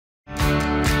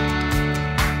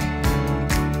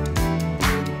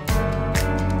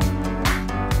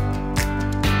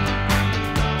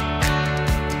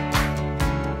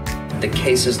The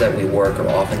cases that we work are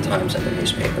oftentimes in the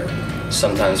newspaper,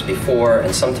 sometimes before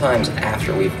and sometimes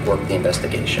after we've worked the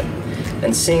investigation.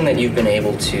 And seeing that you've been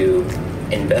able to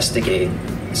investigate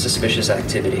suspicious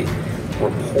activity,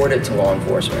 report it to law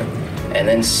enforcement, and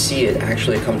then see it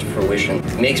actually come to fruition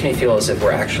makes me feel as if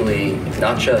we're actually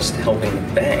not just helping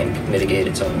the bank mitigate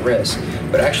its own risk,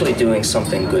 but actually doing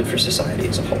something good for society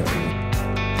as a whole.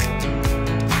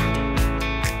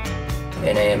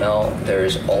 In AML,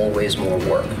 there's always more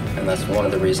work, and that's one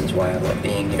of the reasons why I love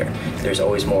being here. There's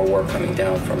always more work coming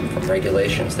down from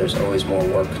regulations. There's always more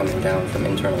work coming down from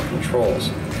internal controls.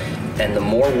 And the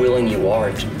more willing you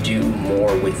are to do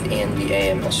more within the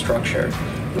AML structure,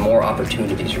 the more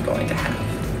opportunities you're going to have.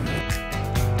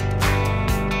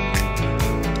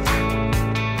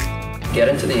 Get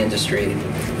into the industry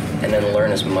and then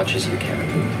learn as much as you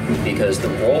can, because the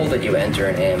role that you enter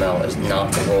in AML is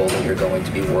not the role that you're going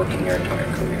to be working your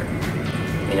entire career.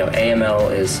 You know,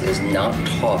 AML is not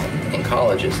taught in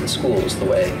colleges and schools the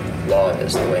way law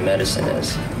is, the way medicine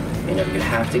is. You know, you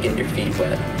have to get your feet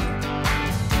wet.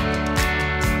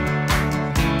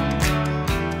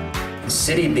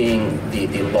 Citi being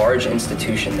the large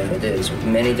institution that it is, with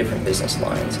many different business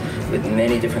lines, with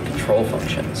many different control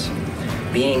functions,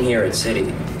 being here at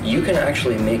Citi, you can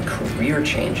actually make career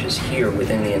changes here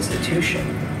within the institution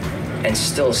and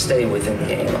still stay within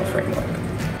the AML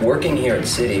framework. Working here at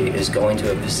Citi is going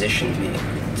to have positioned me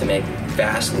to make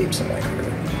vast leaps in my career.